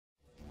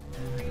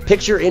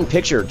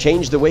Picture-in-picture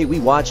changed the way we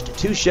watched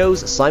two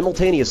shows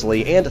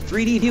simultaneously, and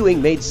 3D viewing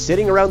made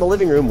sitting around the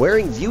living room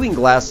wearing viewing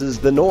glasses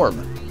the norm.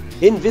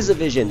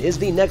 Invisivision is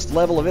the next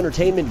level of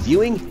entertainment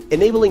viewing,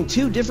 enabling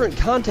two different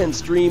content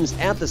streams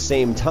at the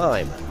same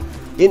time.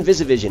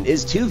 Invisivision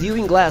is two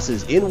viewing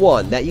glasses in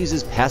one that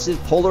uses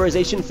passive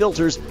polarization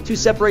filters to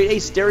separate a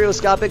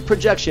stereoscopic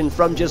projection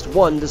from just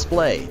one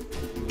display.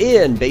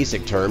 In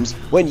basic terms,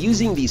 when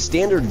using the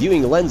standard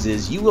viewing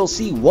lenses, you will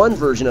see one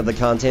version of the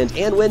content,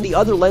 and when the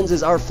other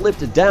lenses are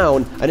flipped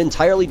down, an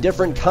entirely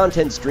different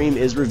content stream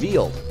is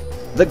revealed.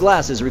 The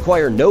glasses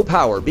require no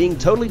power, being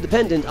totally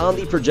dependent on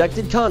the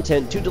projected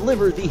content to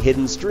deliver the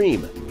hidden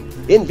stream.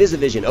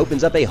 Invisivision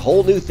opens up a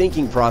whole new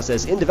thinking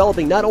process in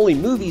developing not only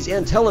movies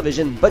and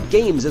television, but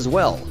games as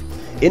well.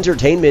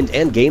 Entertainment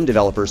and game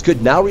developers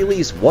could now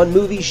release one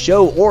movie,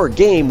 show, or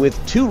game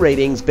with two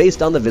ratings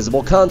based on the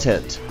visible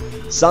content.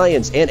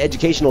 Science and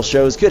educational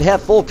shows could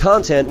have full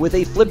content with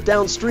a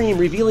flip-down stream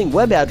revealing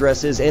web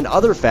addresses and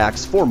other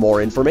facts for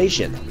more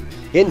information.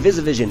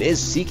 Invisivision is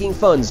seeking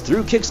funds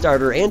through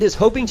Kickstarter and is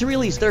hoping to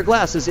release their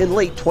glasses in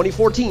late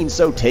 2014,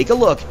 so take a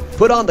look,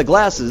 put on the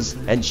glasses,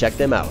 and check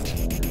them out.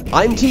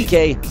 I'm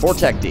TK for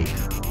TechD.